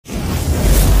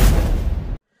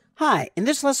Hi, in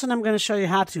this lesson I'm going to show you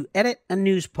how to edit a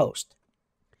news post.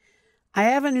 I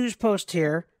have a news post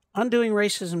here, Undoing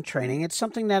Racism Training. It's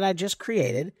something that I just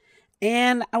created,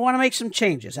 and I want to make some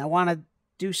changes. I want to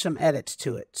do some edits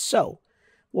to it. So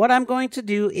what I'm going to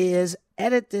do is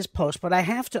edit this post, but I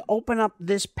have to open up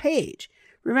this page.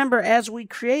 Remember, as we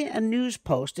create a news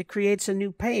post, it creates a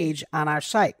new page on our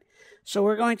site. So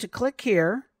we're going to click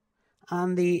here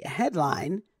on the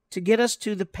headline to get us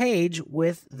to the page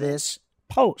with this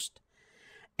post.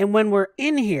 And when we're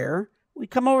in here, we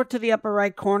come over to the upper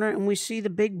right corner and we see the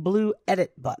big blue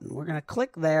edit button. We're going to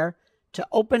click there to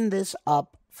open this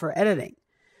up for editing.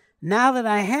 Now that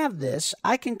I have this,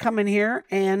 I can come in here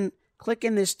and click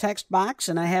in this text box,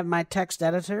 and I have my text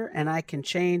editor, and I can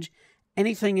change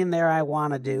anything in there I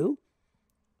want to do.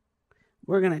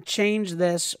 We're going to change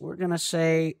this. We're going to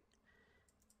say,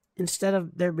 instead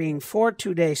of there being 4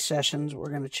 two-day sessions, we're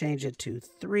going to change it to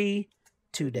 3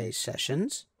 two-day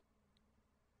sessions.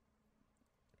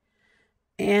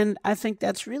 And I think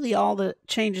that's really all the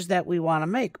changes that we want to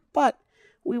make. But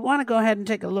we want to go ahead and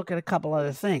take a look at a couple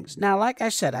other things. Now, like I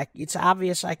said, it's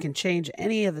obvious I can change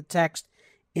any of the text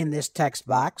in this text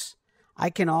box. I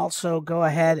can also go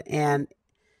ahead and,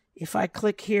 if I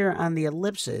click here on the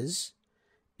ellipses,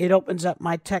 it opens up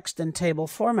my text and table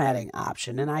formatting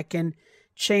option, and I can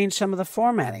change some of the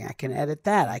formatting. I can edit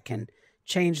that. I can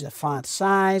change the font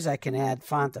size. I can add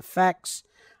font effects.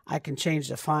 I can change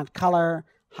the font color,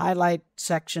 highlight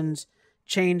sections,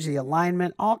 change the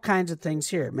alignment, all kinds of things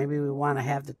here. Maybe we want to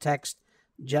have the text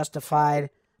justified.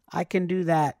 I can do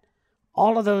that,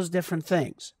 all of those different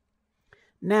things.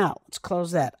 Now, let's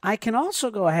close that. I can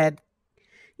also go ahead.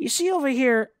 You see over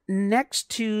here next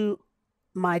to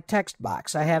my text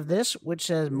box, I have this which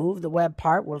says move the web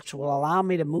part, which will allow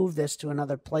me to move this to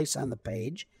another place on the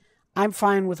page. I'm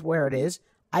fine with where it is.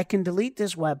 I can delete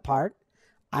this web part.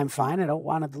 I'm fine. I don't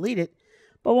want to delete it.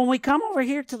 But when we come over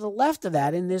here to the left of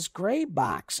that in this gray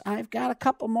box, I've got a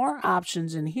couple more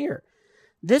options in here.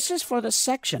 This is for the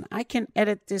section. I can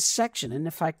edit this section, and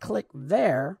if I click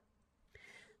there,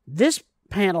 this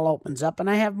panel opens up and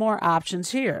I have more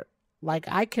options here. Like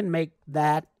I can make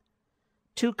that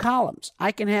 2 columns.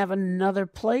 I can have another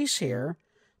place here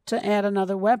to add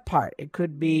another web part. It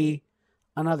could be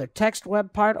another text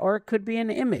web part, or it could be an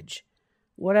image,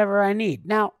 whatever I need.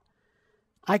 Now,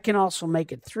 I can also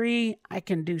make it 3. I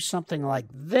can do something like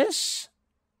this.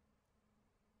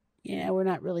 Yeah, we're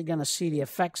not really going to see the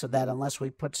effects of that unless we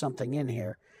put something in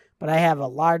here. But I have a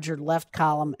larger left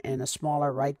column and a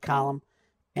smaller right column,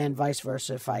 and vice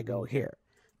versa if I go here.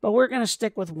 But we're going to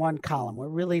stick with 1 column. We're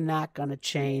really not going to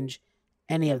change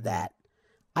any of that.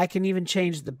 I can even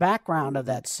change the background of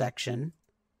that section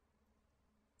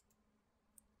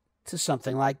to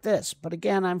something like this. But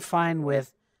again, I'm fine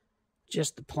with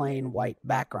just the plain white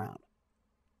background.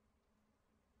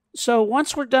 So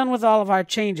once we're done with all of our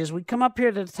changes, we come up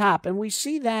here to the top and we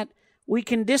see that we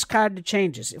can discard the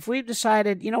changes. If we've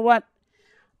decided, you know what,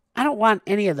 I don't want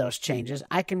any of those changes,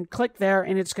 I can click there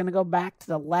and it's going to go back to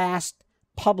the last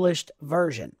published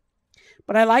version.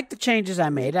 But I like the changes I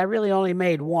made. I really only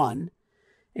made 1.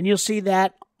 And you'll see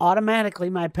that automatically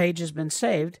my page has been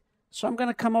saved. So I'm going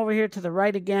to come over here to the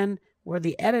right again where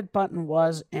the edit button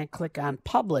was and click on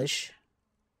publish.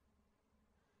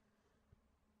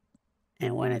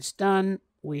 And when it's done,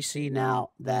 we see now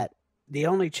that the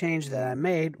only change that I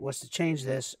made was to change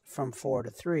this from 4 to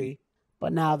 3.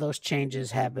 But now those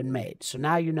changes have been made. So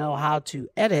now you know how to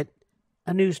edit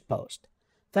a news post.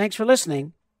 Thanks for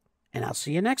listening, and I'll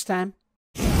see you next time.